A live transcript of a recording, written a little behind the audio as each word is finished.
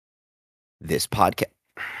This podcast.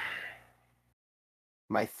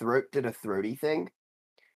 My throat did a throaty thing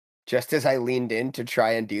just as I leaned in to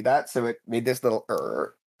try and do that, so it made this little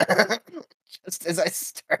just as I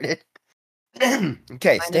started.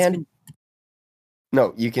 Okay, Stan.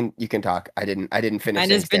 No, you can talk. I didn't finish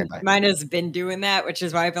saying standby. Mine has been doing that, which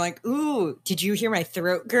is why I've been like, ooh, did you hear my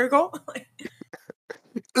throat gurgle?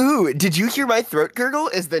 Ooh, did you hear my throat gurgle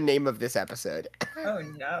is the name of this episode. Oh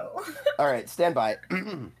no. All right, stand by.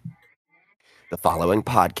 The following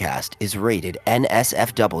podcast is rated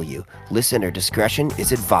NSFW. Listener discretion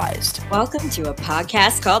is advised. Welcome to a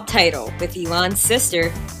podcast called Title with Ilan's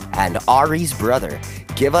sister and Ari's brother.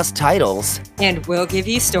 Give us titles, and we'll give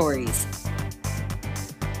you stories.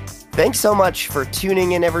 Thanks so much for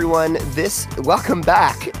tuning in, everyone. Welcome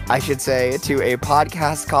back, I should say, to a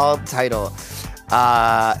podcast called Title.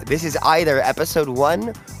 This is either episode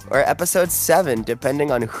 1 or episode 7, depending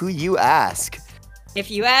on who you ask. If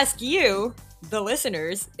you ask you, the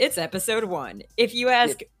listeners, it's episode 1. If you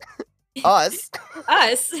ask us,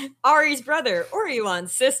 Ari's brother or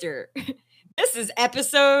Ilan's sister, this is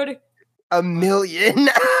episode 1,000,000.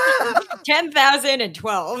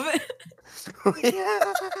 10,012.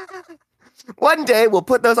 One day we'll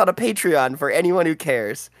put those on a Patreon for anyone who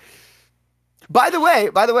cares. By the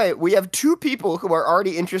way, we have 2 people who are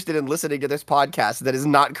already interested in listening to this podcast that is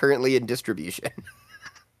not currently in distribution.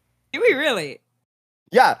 Do we really?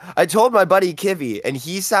 Yeah, I told my buddy Kivy, and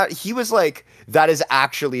he was like, that is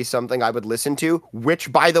actually something I would listen to,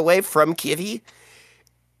 which, by the way, from Kivy,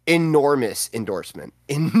 enormous endorsement.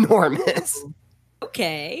 Enormous.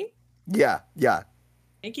 Okay. Yeah.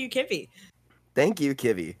 Thank you, Kivy. Thank you,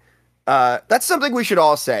 Kivy. That's something we should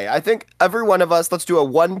all say. I think every one of us, let's do a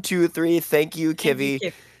 1, 2, 3, thank you, Kivy. Thank you,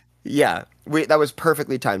 Kivy. Yeah, that was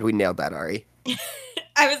perfectly timed. We nailed that, Ari.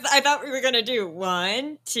 I thought we were going to do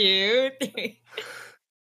 1, 2, 3.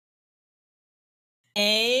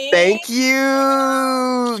 Thank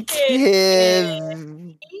you,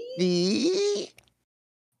 Kivy.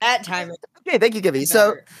 That time. Okay, thank you, Kivy.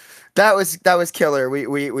 So that was killer.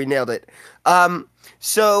 We nailed it.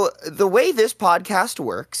 So the way this podcast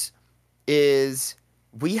works is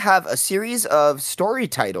we have a series of story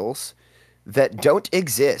titles that don't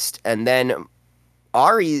exist, and then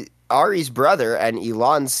Ari's brother and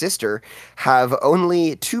Ilan's sister have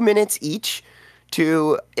only 2 minutes each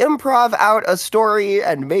to improv out a story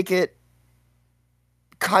and make it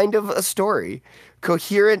kind of a story.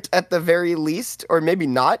 Coherent at the very least, or maybe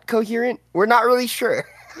not coherent. We're not really sure.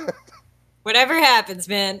 Whatever happens,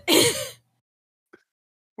 man.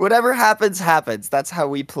 Whatever happens. That's how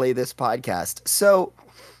we play this podcast. So,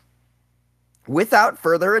 without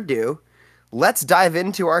further ado, let's dive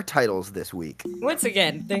into our titles this week. Once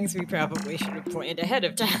again, things we probably should have planned ahead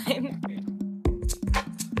of time.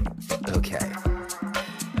 Okay.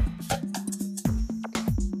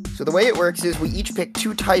 So the way it works is we each pick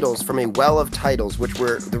 2 titles from a well of titles, which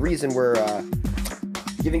the reason we're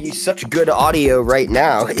giving you such good audio right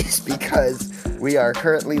now is because we are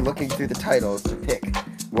currently looking through the titles to pick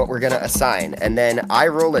what we're going to assign. And then I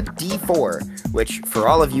roll a D4, which for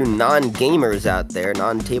all of you non-gamers out there,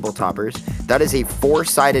 non-tabletoppers, that is a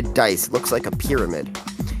 4-sided dice. Looks like a pyramid.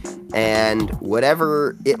 And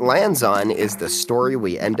whatever it lands on is the story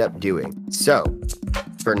we end up doing. So,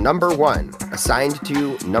 for number 1, assigned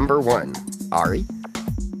to number 1, Ari,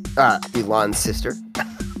 Ilan's sister.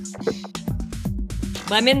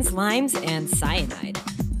 Lemons, limes, and cyanide.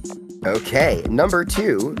 Okay, number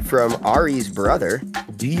 2, from Ari's brother.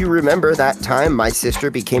 Do you remember that time my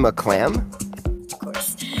sister became a clam? Of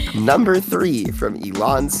course. Number 3, from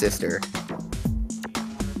Ilan's sister.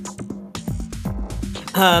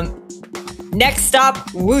 Next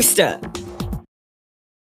stop, Worcester.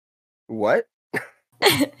 What?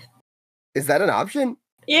 Is that an option?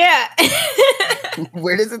 Yeah.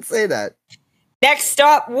 Where does it say that? Next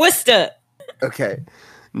stop, Worcester. Okay.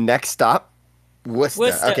 Next stop,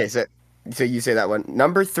 Worcester. Okay, so you say that one.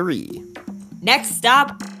 Number 3. Next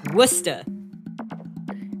stop, Worcester.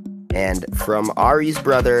 And from Ari's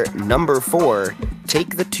brother, number 4,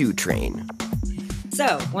 take the 2 train.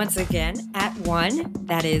 So, once again, at 1,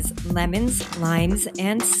 that is lemons, limes,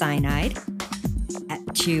 and cyanide.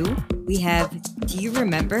 At 2, we have, do you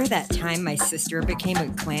remember that time my sister became a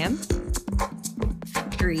clam?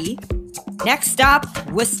 3, next stop,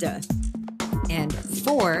 Worcester. And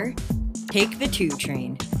 4, take the 2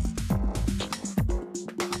 train.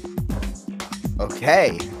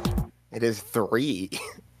 Okay. It is 3.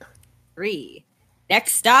 3,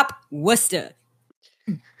 next stop, Worcester.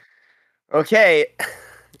 Okay.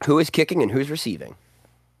 Who is kicking and who's receiving?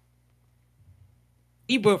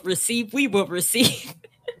 We will receive.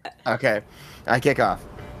 Okay. I kick off.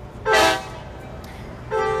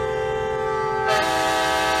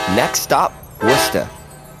 Next stop, Worcester,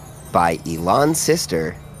 by Ilan's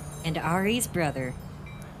sister. And Ari's brother.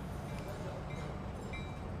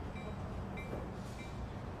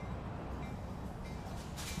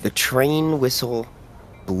 The train whistle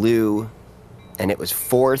blew, and it was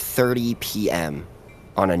 4:30 p.m.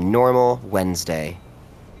 on a normal Wednesday.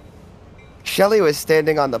 Shelley was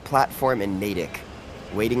standing on the platform in Natick,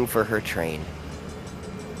 waiting for her train.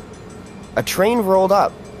 A train rolled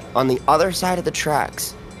up on the other side of the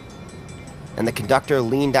tracks, and the conductor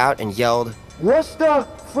leaned out and yelled, "Worcester!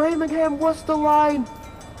 Framingham Worcester line!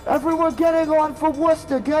 Everyone getting on for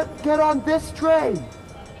Worcester! Get on this train!"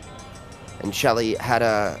 And Shelley had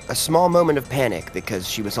a small moment of panic because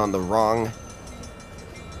she was on the wrong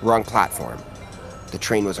platform. The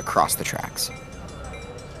train was across the tracks.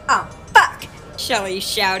 Oh, fuck! Shelley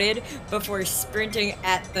shouted before sprinting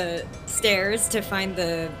at the stairs to find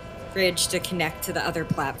the bridge to connect to the other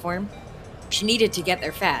platform. She needed to get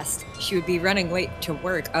there fast. She would be running late to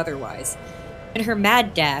work otherwise. In her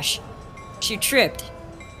mad dash, she tripped,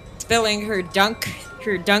 spilling her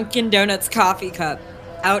Dunkin' Donuts coffee cup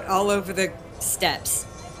out all over the steps.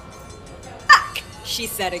 Fuck! She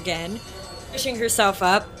said again, pushing herself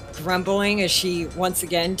up, grumbling as she once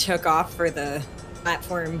again took off for the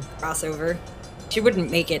platform crossover. She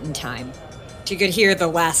wouldn't make it in time. She could hear the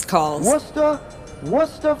last calls.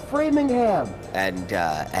 Worcester, Framingham.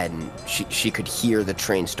 And she could hear the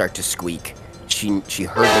train start to squeak. She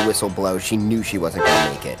heard the whistle blow. She knew she wasn't going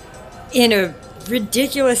to make it. In a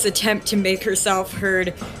ridiculous attempt to make herself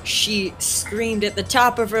heard, she screamed at the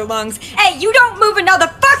top of her lungs, "Hey, you don't move another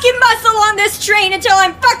fucking muscle on this train until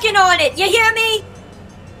I'm fucking on it, you hear me?"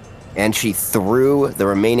 And she threw the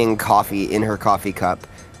remaining coffee in her coffee cup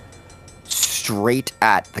straight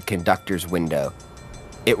at the conductor's window.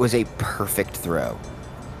 It was a perfect throw.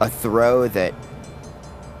 A throw that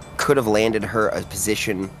could have landed her a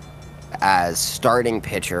position as starting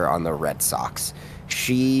pitcher on the Red Sox.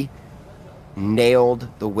 She nailed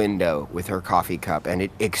the window with her coffee cup, and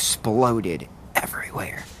it exploded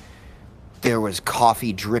everywhere. There was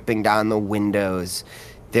coffee dripping down the windows.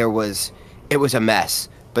 It was a mess,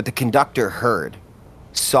 but the conductor heard,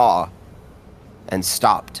 saw, and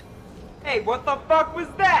stopped. "Hey, what the fuck was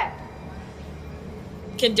that?"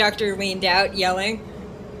 Conductor leaned out, yelling,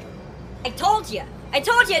 I told you,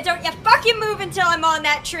 don't you fucking move until I'm on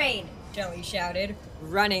that train!" Shelley shouted,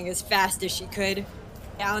 running as fast as she could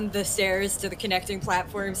down the stairs to the connecting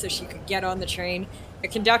platform so she could get on the train. The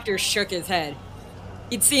conductor shook his head.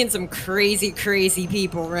 He'd seen some crazy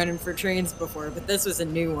people running for trains before, but this was a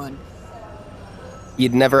new one.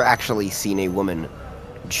 He'd never actually seen a woman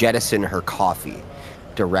jettison her coffee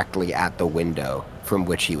directly at the window from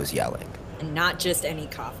which he was yelling. And not just any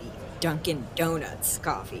coffee, Dunkin' Donuts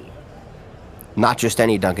coffee. Not just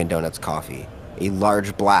any Dunkin' Donuts coffee. A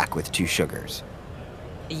large black with 2 sugars.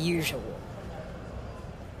 The usual.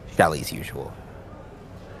 Shelley's usual.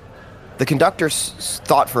 The conductor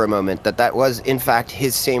thought for a moment that was, in fact,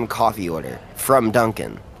 his same coffee order from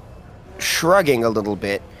Dunkin'. Shrugging a little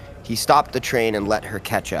bit, he stopped the train and let her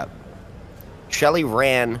catch up. Shelley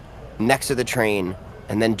ran next to the train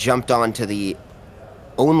and then jumped onto the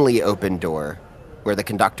only open door where the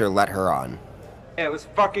conductor let her on. Yeah, it was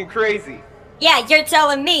fucking crazy. Yeah, you're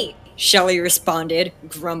telling me, Shelley responded,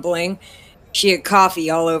 grumbling. She had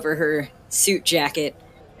coffee all over her suit jacket.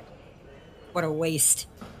 What a waste.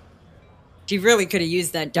 She really could have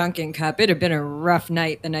used that Dunkin' cup. It'd have been a rough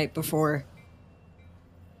night the night before.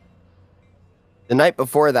 The night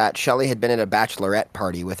before that, Shelley had been at a bachelorette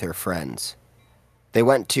party with her friends. They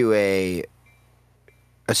went to a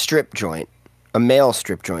strip joint, a male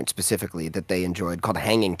strip joint specifically, that they enjoyed, called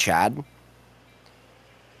Hanging Chad.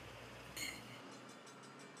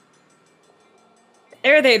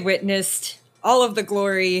 There they'd witnessed all of the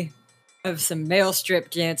glory of some male strip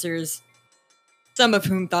dancers, some of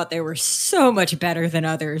whom thought they were so much better than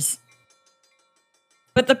others.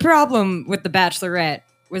 But the problem with the Bachelorette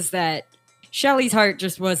was that Shelley's heart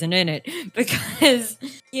just wasn't in it, because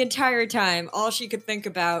the entire time, all she could think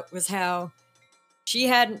about was how she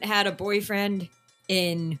hadn't had a boyfriend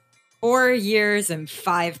in 4 years and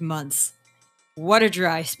 5 months. What a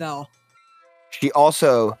dry spell. She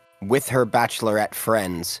also, with her bachelorette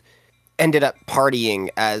friends, ended up partying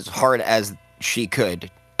as hard as she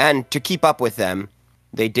could. And to keep up with them,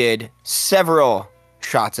 they did several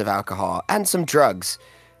shots of alcohol and some drugs.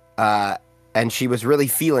 And she was really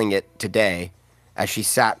feeling it today as she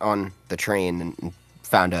sat on the train and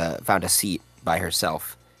found a seat by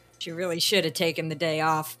herself. She really should have taken the day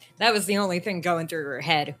off. That was the only thing going through her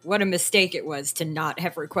head. What a mistake it was to not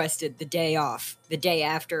have requested the day off, the day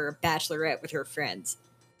after a bachelorette with her friends.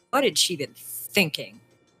 What had she been thinking?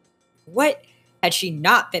 What had she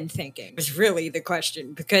not been thinking was really the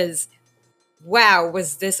question, because wow,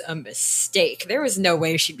 was this a mistake? There was no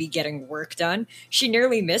way she'd be getting work done. She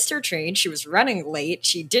nearly missed her train. She was running late.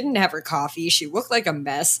 She didn't have her coffee. She looked like a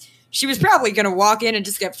mess. She was probably going to walk in and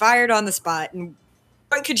just get fired on the spot. And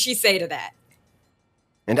what could she say to that?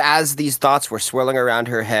 And as these thoughts were swirling around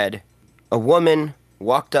her head, a woman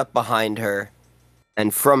walked up behind her,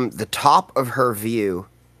 and from the top of her view,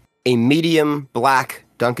 a medium black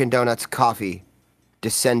Dunkin' Donuts coffee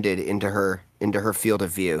descended into her field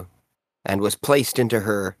of view and was placed into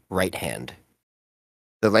her right hand.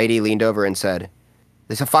 The lady leaned over and said,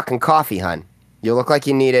 "There's a fucking coffee, hun. You look like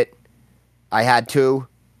you need it. I had two.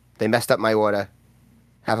 They messed up my order.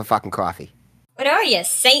 Have a fucking coffee." What are you,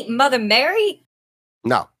 Saint Mother Mary?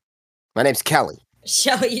 No. My name's Kelly.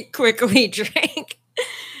 Shelley quickly drank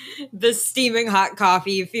the steaming hot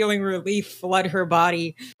coffee, feeling relief flood her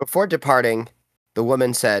body. Before departing, the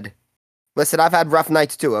woman said, "Listen, I've had rough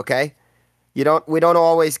nights too, okay? We don't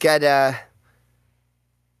always get an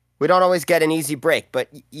easy break, but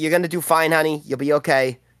you're gonna do fine, honey. You'll be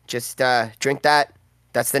okay. Just drink that.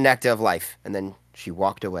 That's the nectar of life." And then she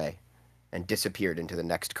walked away and disappeared into the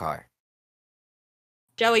next car.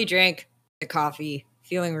 Shelley drank the coffee,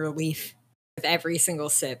 feeling relief with every single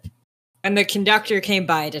sip. And the conductor came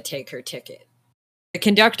by to take her ticket. The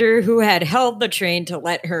conductor who had held the train to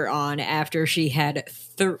let her on after she had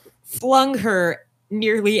flung her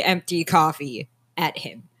nearly empty coffee at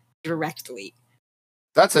him directly.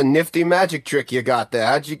 That's a nifty magic trick you got there.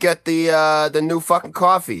 How'd you get the new fucking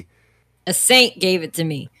coffee? A saint gave it to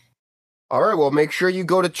me. All right, well, make sure you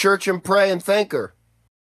go to church and pray and thank her.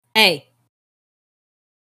 Hey.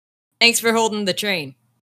 Thanks for holding the train.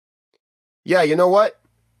 Yeah, you know what?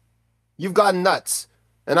 You've gotten nuts,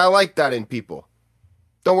 and I like that in people.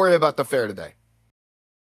 Don't worry about the fare today.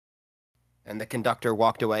 And the conductor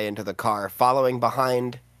walked away into the car, following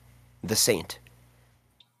behind the saint.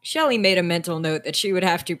 Shelley made a mental note that she would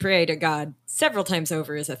have to pray to God several times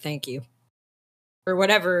over as a thank you for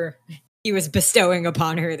whatever he was bestowing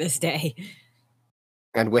upon her this day.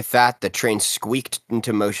 And with that, the train squeaked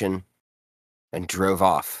into motion and drove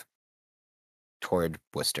off toward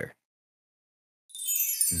Worcester.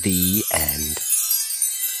 The end.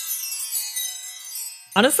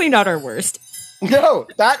 Honestly, not our worst. No,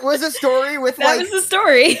 that was a story with that was the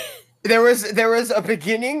story. There was a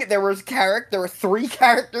beginning, there was there were three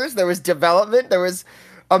characters, there was development, there was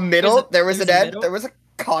a middle, there was an end, there was a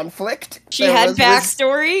conflict. She had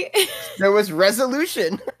backstory. There was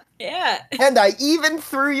resolution. Yeah. And I even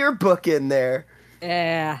threw your book in there.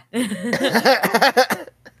 Yeah.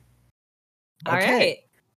 All right.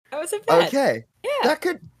 That wasn't bad. Okay. Yeah.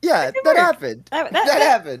 That happened. That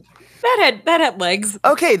happened. That had legs.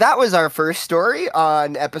 Okay, that was our first story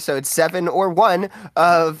on episode 7 or 1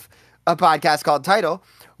 of a podcast called Title.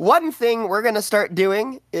 One thing we're going to start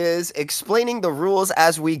doing is explaining the rules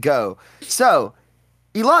as we go. So,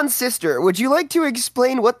 Ilan's sister, would you like to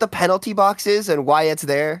explain what the penalty box is and why it's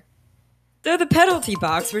there? So the penalty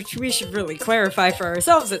box, which we should really clarify for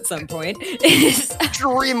ourselves at some point, is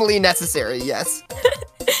extremely necessary, yes.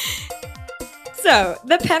 So,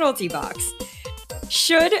 the penalty box.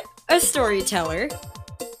 Should a storyteller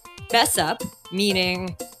mess up,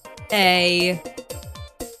 meaning they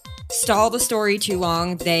stall the story too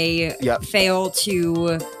long, they fail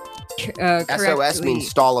to correctly... SOS means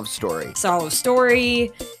stall of story. Stall of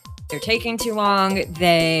story, they're taking too long,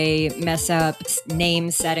 they mess up name,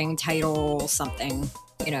 setting, title, something,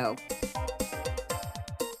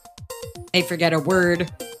 they forget a word.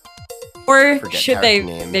 Or should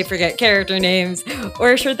they forget character names?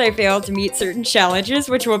 Or should they fail to meet certain challenges,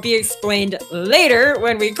 which will be explained later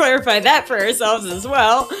when we clarify that for ourselves as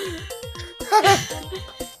well?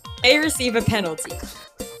 They receive a penalty.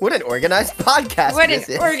 What an organized podcast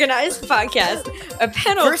Organized podcast. A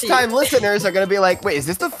penalty. First-time listeners are going to be like, wait, is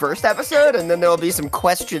this the first episode? And then there'll be some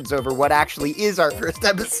questions over what actually is our first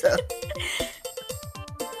episode.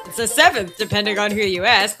 It's a 7th, depending on who you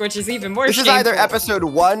ask, which is even more shameful. This is either episode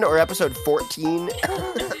 1 or episode 14.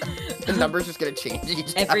 The number's just going to change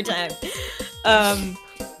each time. Every time.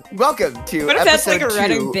 Welcome to what if that's like a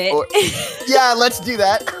running bit? Yeah, let's do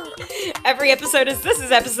that. Every episode this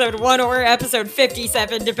is episode 1 or episode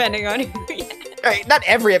 57, depending on who you ask. Right, not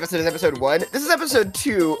every episode is episode 1. This is episode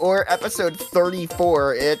 2 or episode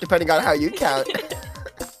 34, depending on how you count.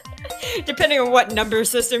 Depending on what number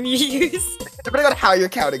system you use. Depending on how you're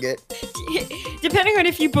counting it. Depending on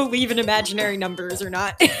if you believe in imaginary numbers or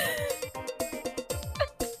not.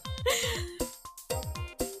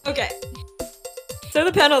 Okay. So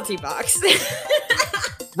the penalty box.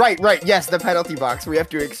 Right, yes, the penalty box. We have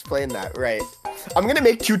to explain that, right. I'm gonna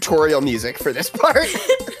make tutorial music for this part.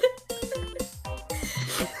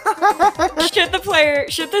 Should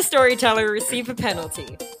the storyteller receive a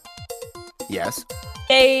penalty? Yes.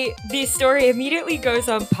 The story immediately goes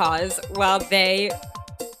on pause while they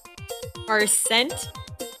are sent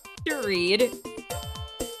to read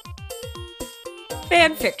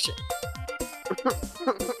fan fiction.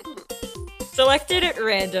 Selected at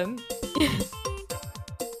random.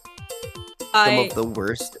 Some of the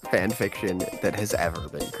worst fan fiction that has ever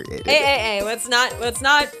been created. Hey, let's not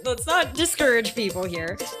discourage people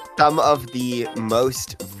here. Some of the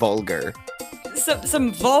most vulgar.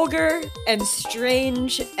 Some vulgar and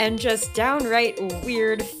strange and just downright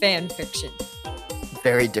weird fan fiction.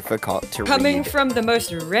 Very difficult to read. Coming from the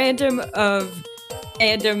most random of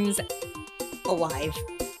fandoms alive.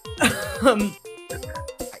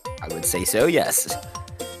 I would say so, yes.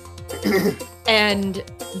 And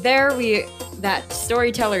that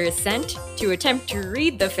storyteller is sent to attempt to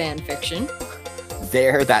read the fan fiction.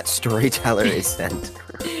 There, that storyteller is sent.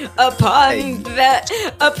 Upon that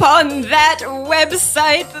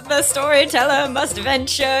website, the storyteller must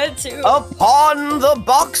venture to. Upon the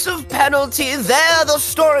box of penalty, there the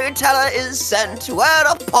storyteller is sent,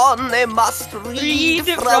 whereupon they must read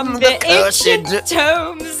from the ancient cursed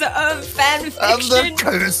tomes of fan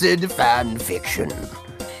fiction. Fan fiction.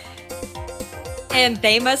 And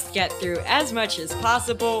they must get through as much as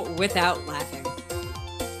possible without laughing.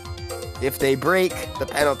 If they break, the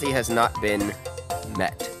penalty has not been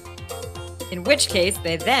met. In which case,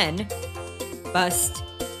 they then must.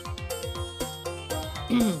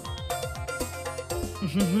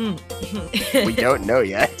 We don't know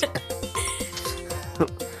yet.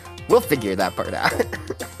 We'll figure that part out.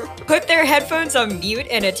 Put their headphones on mute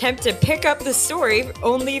and attempt to pick up the story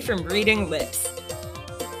only from reading lips.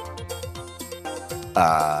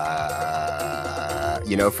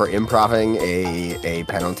 For improving a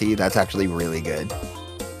penalty, that's actually really good.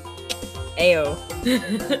 Ayo.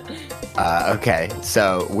 Okay,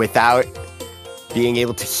 so without being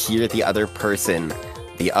able to hear the other person,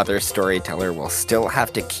 the other storyteller will still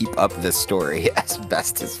have to keep up the story as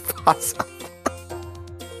best as possible.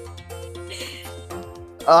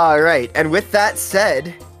 Alright, and with that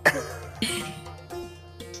said...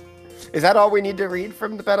 Is that all we need to read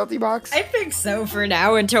from the penalty box? I think so for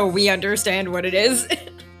now, until we understand what it is.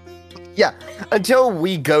 Yeah, until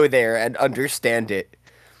we go there and understand it.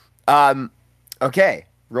 Okay,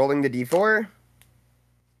 rolling the D4.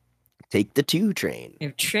 Take the 2 train. We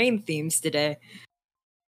have train themes today.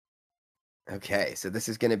 Okay, so this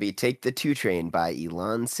is going to be Take the 2 Train by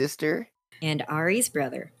Ilan's sister. And Ari's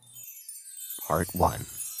brother. Part 1.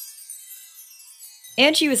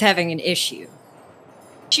 And she was having an issue.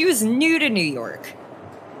 She was new to New York,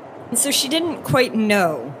 and so she didn't quite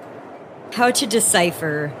know how to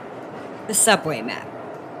decipher the subway map.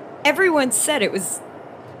 Everyone said it was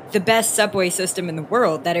the best subway system in the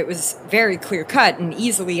world, that it was very clear-cut and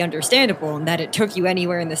easily understandable, and that it took you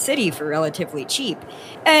anywhere in the city for relatively cheap.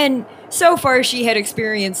 And so far, she had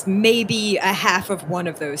experienced maybe a half of one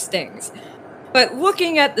of those things. But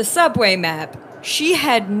looking at the subway map, she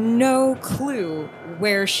had no clue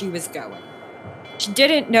where she was going. She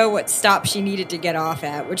didn't know what stop she needed to get off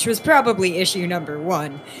at, which was probably issue number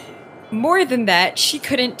 1. More than that, she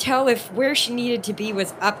couldn't tell if where she needed to be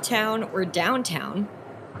was uptown or downtown.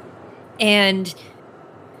 And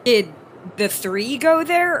did the 3 go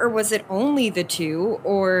there, or was it only the 2?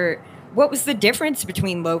 Or what was the difference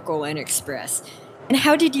between local and express? And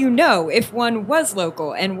how did you know if one was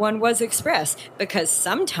local and one was express? Because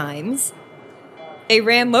sometimes they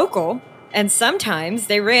ran local, and sometimes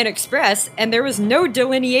they ran express, and there was no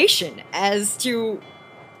delineation as to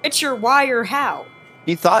which or why or how.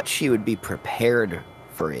 She thought she would be prepared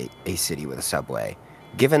for a city with a subway,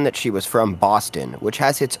 given that she was from Boston, which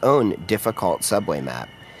has its own difficult subway map.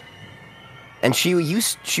 And she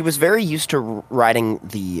was very used to riding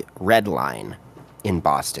the Red Line in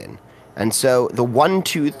Boston. And so the 1,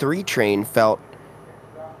 2, 3 train felt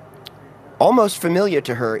almost familiar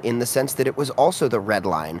to her in the sense that it was also the Red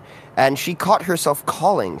Line, and she caught herself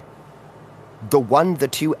calling the 1, the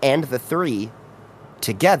 2, and the 3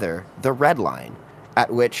 together the Red Line,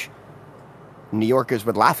 at which New Yorkers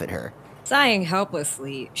would laugh at her. Sighing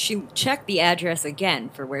helplessly, she checked the address again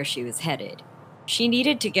for where she was headed. She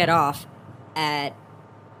needed to get off at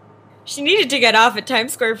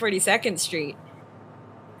Times Square 42nd Street.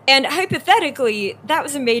 And hypothetically, that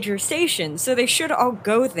was a major station, so they should all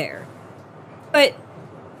go there. But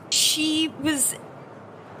she was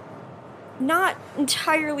not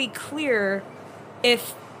entirely clear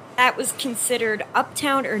if that was considered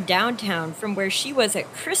uptown or downtown from where she was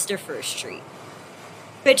at Christopher Street.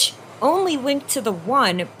 Which only linked to the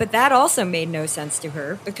 1, but that also made no sense to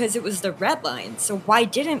her because it was the red line. So why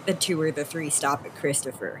didn't the 2 or the 3 stop at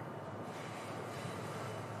Christopher?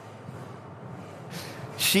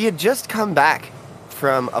 She had just come back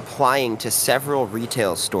from applying to several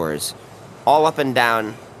retail stores all up and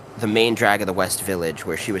down the main drag of the West Village,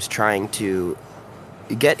 where she was trying to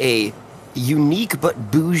get a unique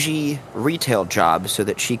but bougie retail job so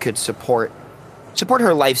that she could support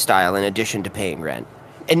her lifestyle in addition to paying rent.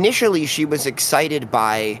 Initially, she was excited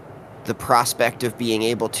by the prospect of being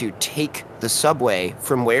able to take the subway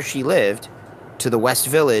from where she lived to the West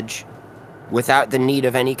Village without the need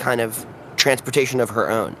of any kind of transportation of her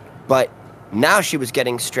own. But now she was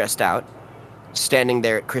getting stressed out, standing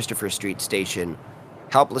there at Christopher Street Station,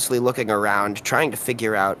 helplessly looking around, trying to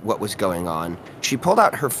figure out what was going on. She pulled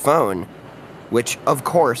out her phone, which, of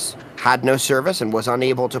course, had no service and was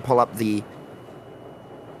unable to pull up the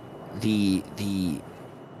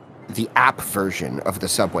app version of the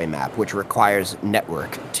subway map, which requires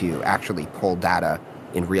network to actually pull data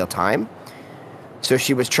in real time. So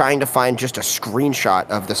she was trying to find just a screenshot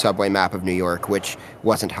of the subway map of New York, which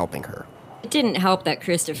wasn't helping her. It didn't help that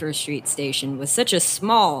Christopher Street Station was such a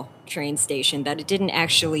small train station that it didn't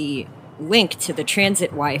actually link to the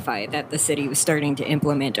transit Wi-Fi that the city was starting to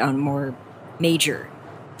implement on more major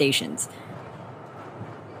stations.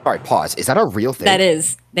 All right, pause. Is that a real thing? That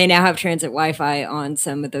is. They now have transit Wi-Fi on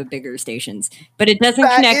some of the bigger stations, but it doesn't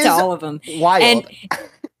connect to all of them. Wild.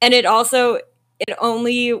 And it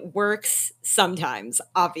only works sometimes,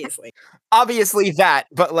 obviously. Obviously that,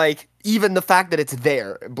 but like even the fact that it's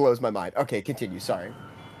there blows my mind. Okay, continue. Sorry.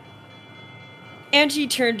 Angie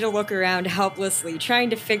turned to look around helplessly, trying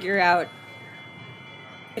to figure out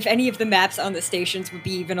if any of the maps on the stations would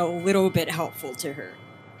be even a little bit helpful to her.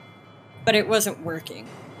 But it wasn't working.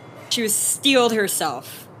 She was steeled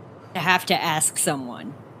herself to have to ask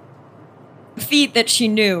someone. A feat that she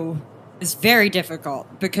knew was very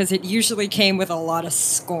difficult because it usually came with a lot of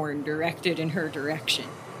scorn directed in her direction.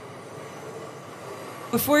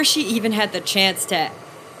 Before she even had the chance to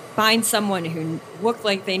find someone who looked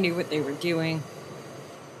like they knew what they were doing,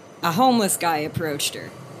 a homeless guy approached her.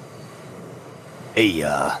 Hey,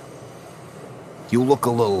 you look a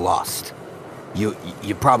little lost. You're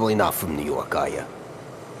probably not from New York, are you?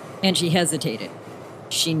 And she hesitated.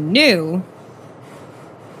 She knew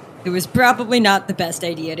it was probably not the best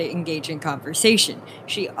idea to engage in conversation.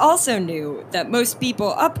 She also knew that most people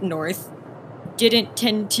up north didn't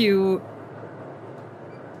tend to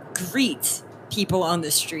greet people on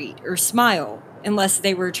the street or smile unless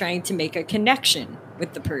they were trying to make a connection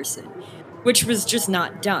with the person, which was just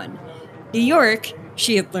not done. New York,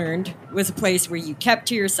 she had learned, was a place where you kept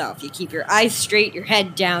to yourself. You keep your eyes straight, your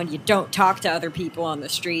head down. You don't talk to other people on the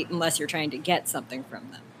street unless you're trying to get something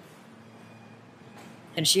from them.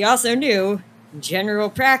 And she also knew, in general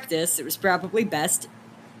practice, it was probably best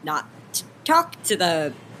not to talk to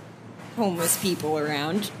the homeless people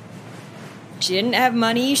around. She didn't have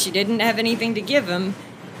money, she didn't have anything to give them,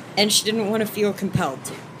 and she didn't want to feel compelled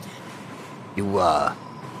to. You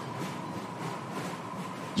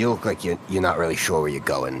look like you're not really sure where you're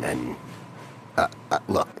going, and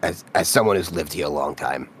look, as someone who's lived here a long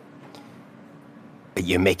time,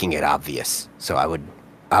 you're making it obvious. So I would,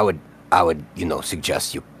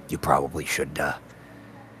 suggest you probably should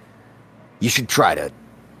try to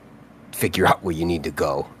figure out where you need to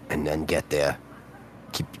go and then get there.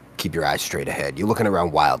 Keep your eyes straight ahead. You're looking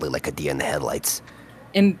around wildly like a deer in the headlights.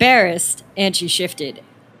 Embarrassed, Angie shifted.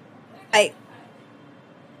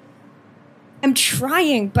 I'm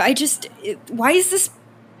trying, but why is this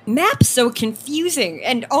map so confusing?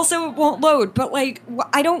 And also it won't load, but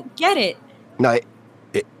I don't get it. No,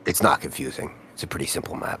 it's not confusing. It's a pretty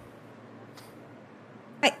simple map.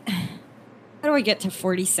 How do I get to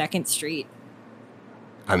 42nd Street?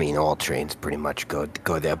 I mean, all trains pretty much go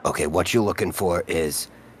there. Okay, what you're looking for is,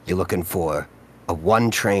 you're looking for a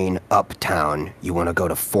one train uptown. You want to go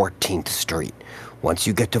to 14th Street. Once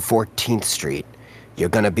you get to 14th Street, you're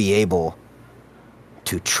going to be able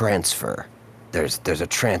to transfer. There's a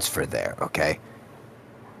transfer there, okay?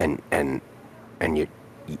 And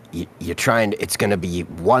you're trying, it's going to be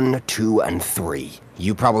 1, 2, and 3.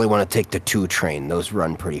 You probably want to take the 2 train. Those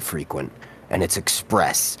run pretty frequent. And it's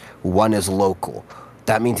express. 1 is local.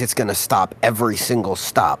 That means it's going to stop every single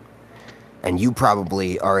stop. And you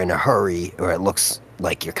probably are in a hurry, or it looks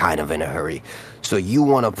like you're kind of in a hurry. So you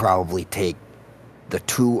want to probably take the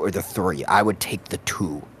 2 or the 3. I would take the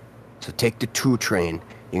 2. So take the 2 train.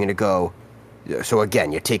 You're going to go... So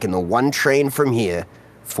again, you're taking the 1 train from here,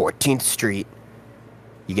 14th Street.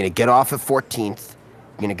 You're going to get off at 14th.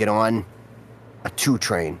 You're going to get on a 2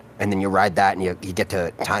 train, and then you ride that, and you get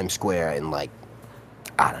to Times Square in like,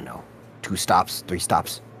 I don't know, 2 stops, 3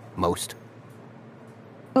 stops, most.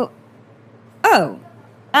 Oh,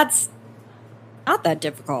 that's not that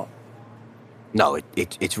difficult. No,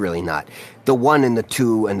 it's really not. The 1 and the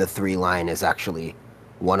 2 and the 3 line is actually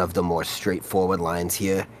one of the more straightforward lines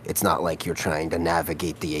here. It's not like you're trying to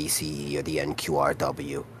navigate the ACE or the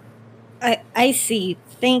NQRW. I see.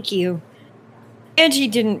 Thank you. Angie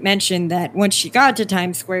didn't mention that once she got to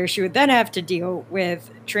Times Square, she would then have to deal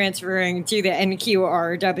with transferring to the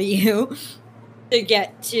NQRW to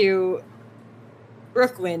get to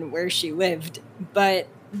Brooklyn, where she lived. But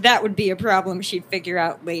that would be a problem she'd figure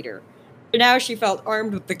out later. For now, she felt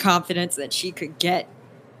armed with the confidence that she could get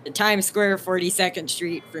to Times Square 42nd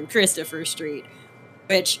Street from Christopher Street,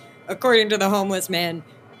 which, according to the homeless man,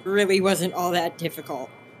 really wasn't all that difficult.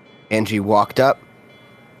 Angie walked up.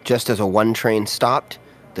 Just as a 1 train stopped,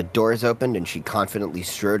 the doors opened and she confidently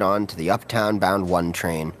strode on to the uptown-bound 1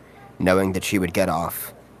 train, knowing that she would get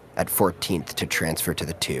off at 14th to transfer to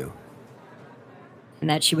the 2. And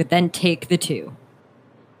that she would then take the 2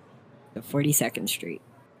 to 42nd Street.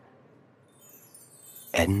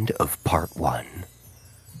 End of part 1.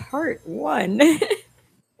 Part 1.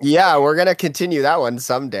 Yeah, we're going to continue that one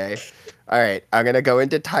someday. All right, I'm going to go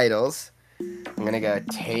into titles. I'm going to go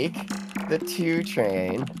take the 2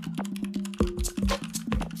 train. 2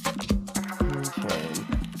 train.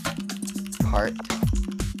 Part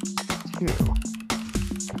 2.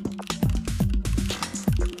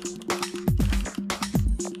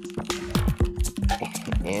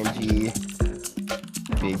 Angie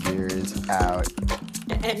figures out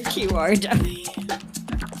NQRW.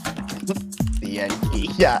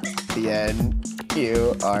 the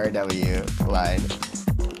NQRW line.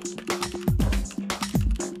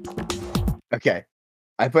 Okay,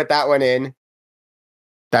 I put that one in.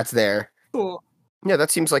 That's there. Cool. Yeah,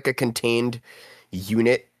 that seems like a contained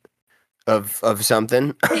unit of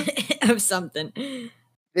something. Of something.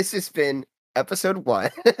 This has been episode 1.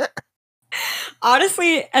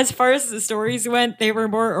 Honestly, as far as the stories went, they were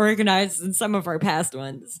more organized than some of our past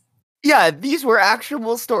ones. Yeah, these were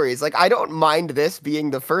actual stories. Like, I don't mind this being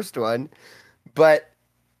the first one, but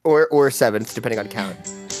or 7th, depending on count.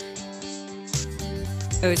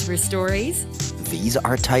 Those were stories, These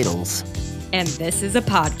are titles. and this is a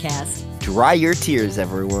podcast. Dry your tears,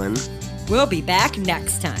 everyone. We'll be back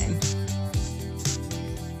next time.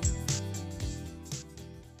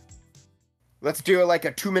 Let's do like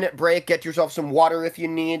a 2-minute break. Get yourself some water if you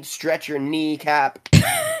need. Stretch your kneecap.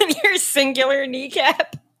 Your singular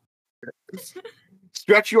kneecap.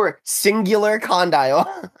 Stretch your singular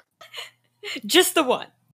condyle. Just the one.